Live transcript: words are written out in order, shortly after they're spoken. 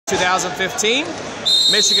2015.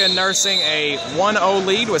 Michigan nursing a 1-0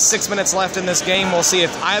 lead with 6 minutes left in this game. We'll see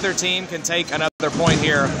if either team can take another point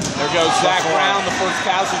here. There goes Zach Brown, the first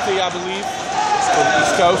casualty, I believe, for the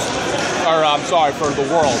East Coast. Or, I'm sorry, for the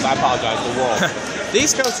world. I apologize, the world. The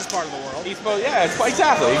East Coast is part of the world. East Coast, yeah,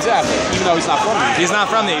 exactly. Even though he's not from the East Coast. He's not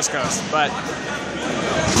from the East Coast, but...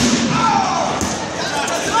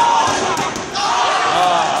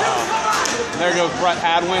 There goes Brett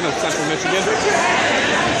Hadwin of Central Michigan.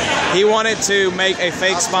 He wanted to make a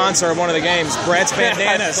fake sponsor of one of the games. Brett's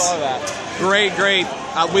Bandanas. I saw that. Great.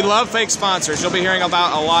 We love fake sponsors. You'll be hearing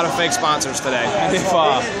about a lot of fake sponsors today.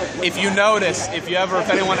 If you notice, if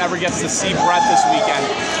anyone ever gets to see Brett this weekend,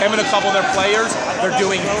 him and a couple of their players, they're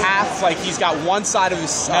doing half, like he's got one side of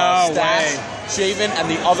his stash shaven and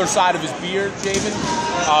the other side of his beard shaven.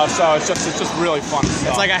 So it's just really fun stuff.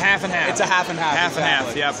 It's like a half and half. It's a half and half. Half and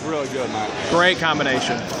half, yep. It's really good, man. Great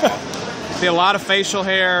combination. See a lot of facial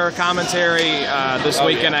hair commentary this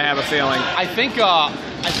weekend, I have a feeling. I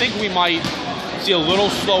think we might see a little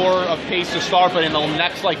slower of pace to start, but in the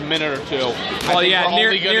next minute or two. Well, yeah,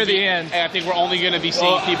 near the end. I think we're only going to be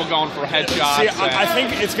seeing people going for headshots. See, I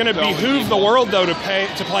think it's going to behoove the world though to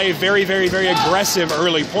play a very, very, very aggressive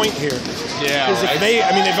early point here. Yeah. Because if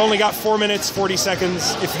they've only got 4 minutes 40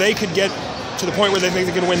 seconds. If they could get to the point where they think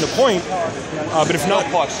they can win the point, but if not,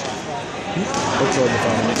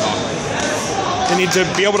 they need to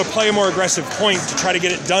be able to play a more aggressive point to try to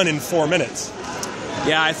get it done in 4 minutes.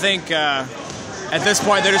 Yeah, I think at this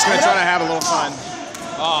point they're just going to try to have a little fun.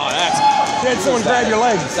 Oh, that's... You had someone grab your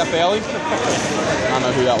legs. Is that Bailey? I don't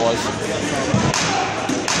know who that was.